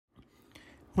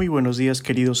Muy buenos días,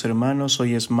 queridos hermanos.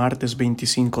 Hoy es martes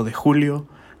 25 de julio,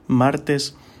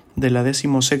 martes de la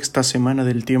 16ª semana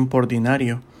del tiempo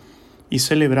ordinario, y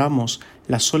celebramos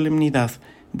la solemnidad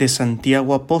de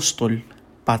Santiago Apóstol,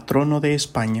 patrono de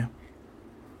España.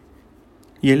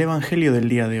 Y el Evangelio del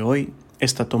día de hoy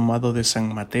está tomado de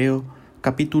San Mateo,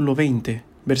 capítulo 20,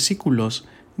 versículos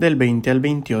del 20 al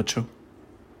 28.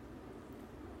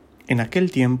 En aquel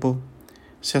tiempo,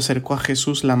 se acercó a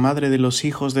Jesús la madre de los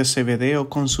hijos de Zebedeo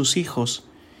con sus hijos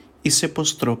y se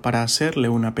postró para hacerle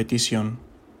una petición.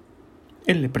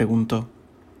 Él le preguntó: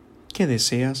 ¿qué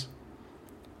deseas?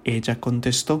 Ella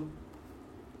contestó: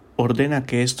 ordena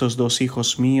que estos dos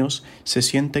hijos míos se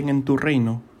sienten en tu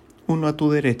reino, uno a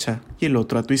tu derecha y el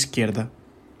otro a tu izquierda.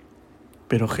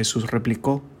 Pero Jesús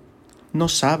replicó: no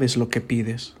sabes lo que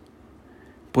pides.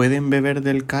 ¿Pueden beber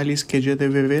del cáliz que yo he de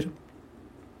beber?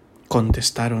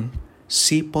 Contestaron: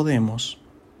 sí podemos.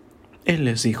 Él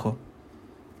les dijo: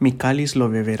 mi cáliz lo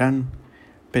beberán,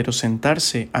 pero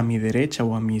sentarse a mi derecha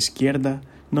o a mi izquierda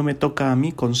no me toca a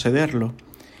mí concederlo,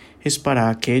 es para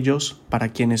aquellos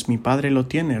para quienes mi Padre lo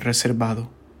tiene reservado.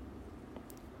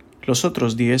 Los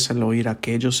otros 10 al oír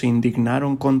aquello se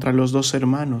indignaron contra los dos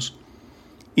hermanos,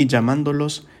 y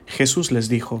llamándolos, Jesús les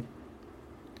dijo: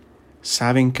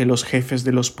 saben que los jefes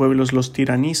de los pueblos los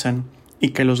tiranizan y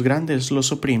que los grandes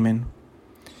los oprimen.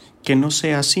 Que no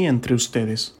sea así entre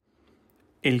ustedes.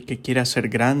 El que quiera ser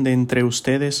grande entre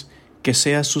ustedes, que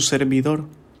sea su servidor,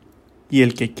 y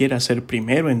el que quiera ser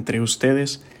primero entre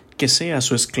ustedes, que sea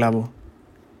su esclavo.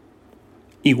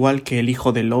 Igual que el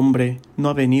Hijo del Hombre no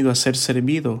ha venido a ser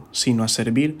servido, sino a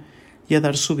servir y a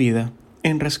dar su vida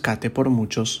en rescate por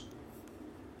muchos.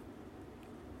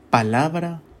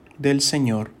 Palabra del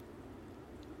Señor.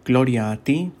 Gloria a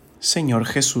ti, Señor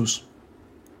Jesús.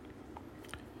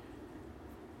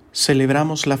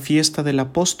 Celebramos la fiesta del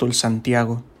Apóstol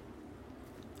Santiago,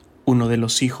 uno de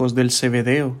los hijos del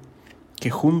Zebedeo, que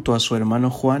junto a su hermano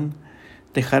Juan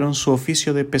dejaron su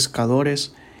oficio de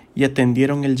pescadores y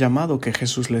atendieron el llamado que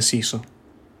Jesús les hizo.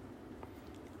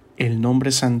 El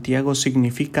nombre Santiago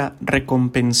significa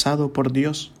recompensado por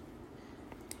Dios.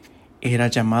 Era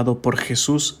llamado por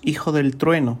Jesús Hijo del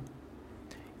Trueno,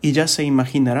 y ya se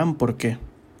imaginarán por qué.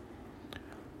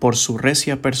 Por su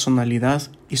recia personalidad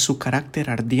y su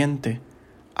carácter ardiente,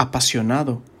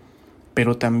 apasionado,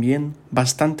 pero también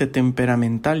bastante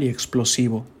temperamental y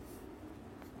explosivo.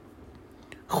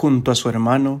 Junto a su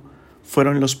hermano,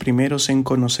 fueron los primeros en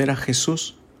conocer a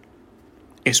Jesús.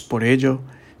 Es por ello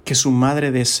que su madre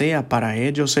desea para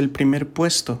ellos el primer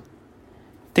puesto,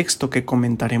 texto que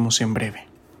comentaremos en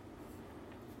breve.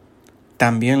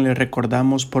 También le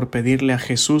recordamos por pedirle a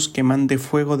Jesús que mande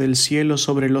fuego del cielo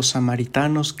sobre los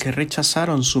samaritanos que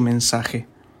rechazaron su mensaje.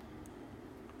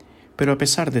 Pero a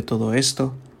pesar de todo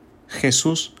esto,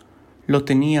 Jesús lo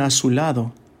tenía a su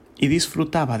lado y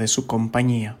disfrutaba de su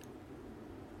compañía.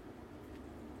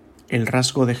 El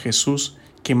rasgo de Jesús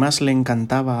que más le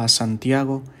encantaba a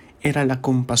Santiago era la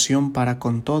compasión para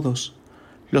con todos,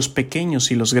 los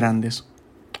pequeños y los grandes,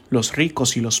 los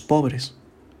ricos y los pobres.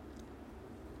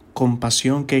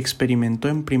 Compasión que experimentó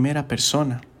en primera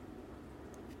persona.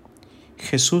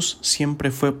 Jesús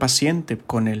siempre fue paciente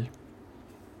con él.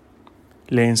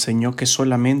 Le enseñó que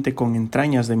solamente con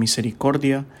entrañas de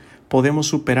misericordia podemos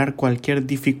superar cualquier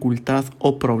dificultad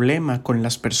o problema con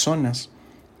las personas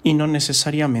y no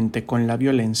necesariamente con la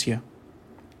violencia.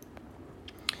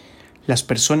 Las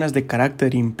personas de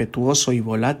carácter impetuoso y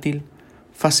volátil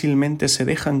fácilmente se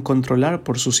dejan controlar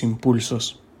por sus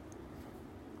impulsos.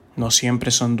 No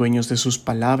siempre son dueños de sus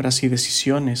palabras y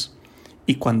decisiones,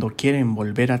 y cuando quieren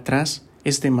volver atrás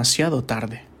es demasiado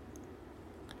tarde.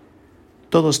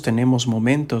 Todos tenemos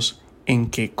momentos en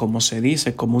que, como se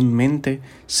dice comúnmente,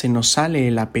 se nos sale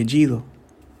el apellido.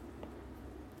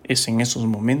 Es en esos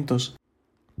momentos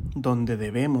donde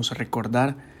debemos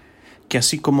recordar que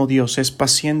así como Dios es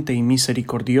paciente y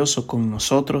misericordioso con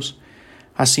nosotros,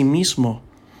 asimismo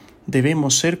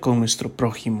debemos ser con nuestro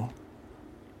prójimo.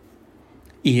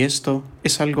 Y esto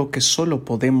es algo que solo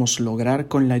podemos lograr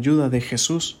con la ayuda de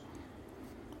Jesús.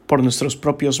 Por nuestros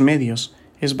propios medios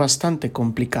es bastante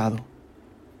complicado.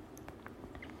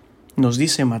 Nos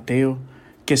dice Mateo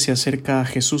que se acerca a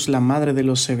Jesús la madre de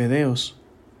los Zebedeos.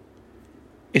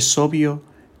 Es obvio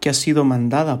que ha sido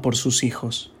mandada por sus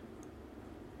hijos.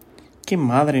 ¿Qué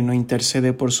madre no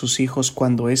intercede por sus hijos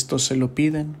cuando éstos se lo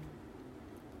piden?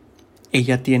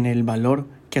 Ella tiene el valor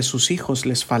que a sus hijos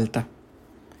les falta.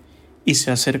 Y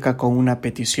se acerca con una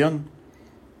petición.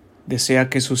 Desea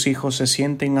que sus hijos se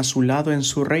sienten a su lado en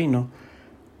su reino,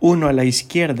 uno a la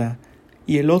izquierda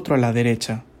y el otro a la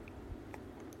derecha.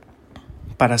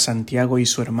 Para Santiago y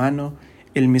su hermano,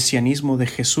 el mesianismo de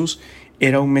Jesús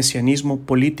era un mesianismo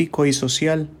político y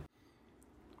social,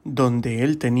 donde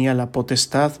él tenía la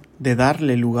potestad de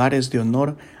darle lugares de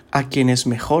honor a quienes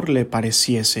mejor le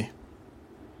pareciese.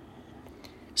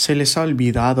 Se les ha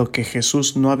olvidado que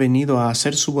Jesús no ha venido a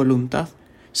hacer su voluntad,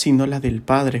 sino la del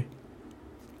Padre,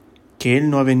 que Él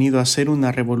no ha venido a hacer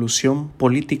una revolución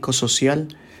político-social,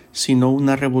 sino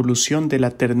una revolución de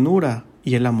la ternura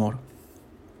y el amor.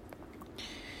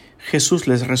 Jesús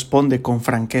les responde con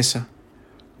franqueza: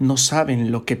 no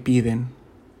saben lo que piden.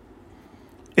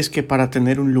 Es que para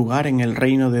tener un lugar en el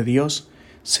reino de Dios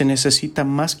se necesitan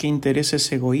más que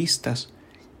intereses egoístas,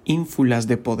 ínfulas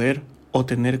de poder o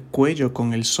tener cuello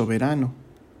con el soberano.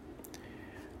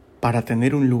 Para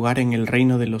tener un lugar en el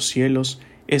reino de los cielos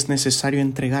es necesario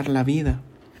entregar la vida,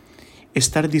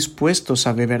 estar dispuestos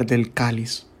a beber del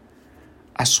cáliz,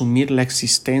 asumir la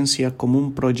existencia como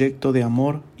un proyecto de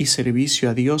amor y servicio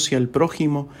a Dios y al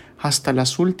prójimo hasta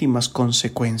las últimas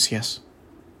consecuencias.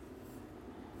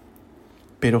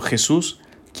 Pero Jesús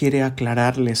quiere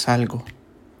aclararles algo,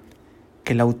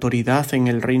 que la autoridad en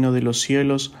el reino de los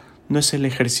cielos no es el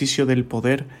ejercicio del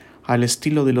poder al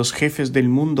estilo de los jefes del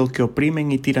mundo que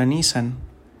oprimen y tiranizan,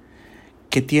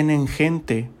 que tienen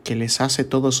gente que les hace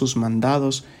todos sus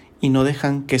mandados y no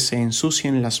dejan que se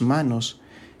ensucien las manos,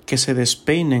 que se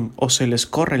despeinen o se les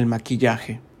corra el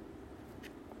maquillaje.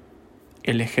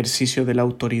 El ejercicio de la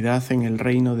autoridad en el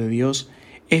reino de Dios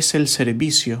es el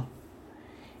servicio.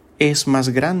 Es más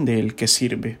grande el que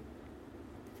sirve,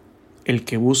 el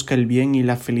que busca el bien y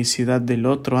la felicidad del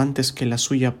otro antes que la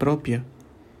suya propia,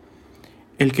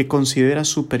 el que considera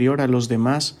superior a los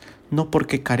demás no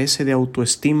porque carece de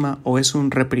autoestima o es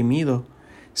un reprimido,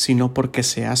 sino porque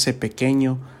se hace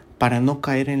pequeño para no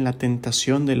caer en la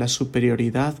tentación de la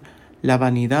superioridad, la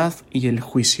vanidad y el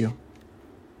juicio.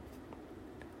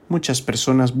 Muchas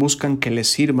personas buscan que les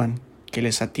sirvan, que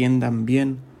les atiendan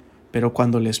bien, pero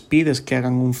cuando les pides que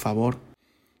hagan un favor,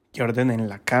 que ordenen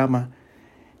la cama,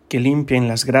 que limpien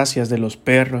las gracias de los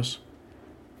perros,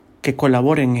 que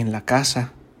colaboren en la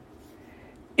casa,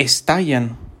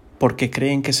 estallan porque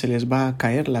creen que se les va a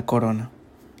caer la corona.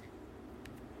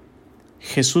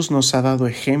 Jesús nos ha dado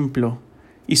ejemplo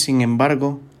y sin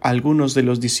embargo, algunos de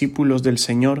los discípulos del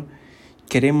Señor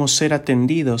queremos ser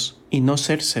atendidos y no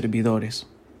ser servidores.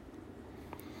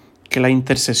 Que la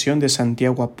intercesión de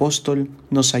Santiago Apóstol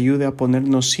nos ayude a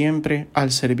ponernos siempre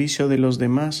al servicio de los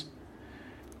demás,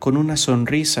 con una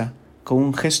sonrisa, con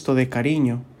un gesto de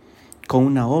cariño, con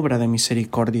una obra de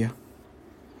misericordia.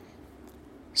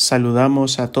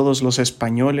 Saludamos a todos los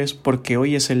españoles porque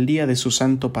hoy es el día de su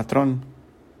santo patrón.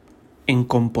 En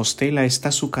Compostela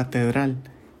está su catedral,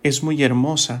 es muy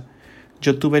hermosa.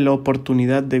 Yo tuve la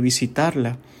oportunidad de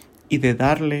visitarla y de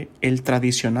darle el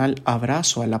tradicional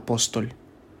abrazo al apóstol.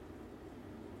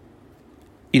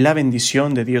 Y la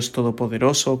bendición de Dios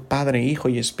Todopoderoso, Padre, Hijo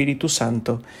y Espíritu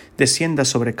Santo, descienda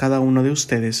sobre cada uno de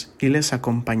ustedes y les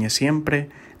acompañe siempre.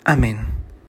 Amén.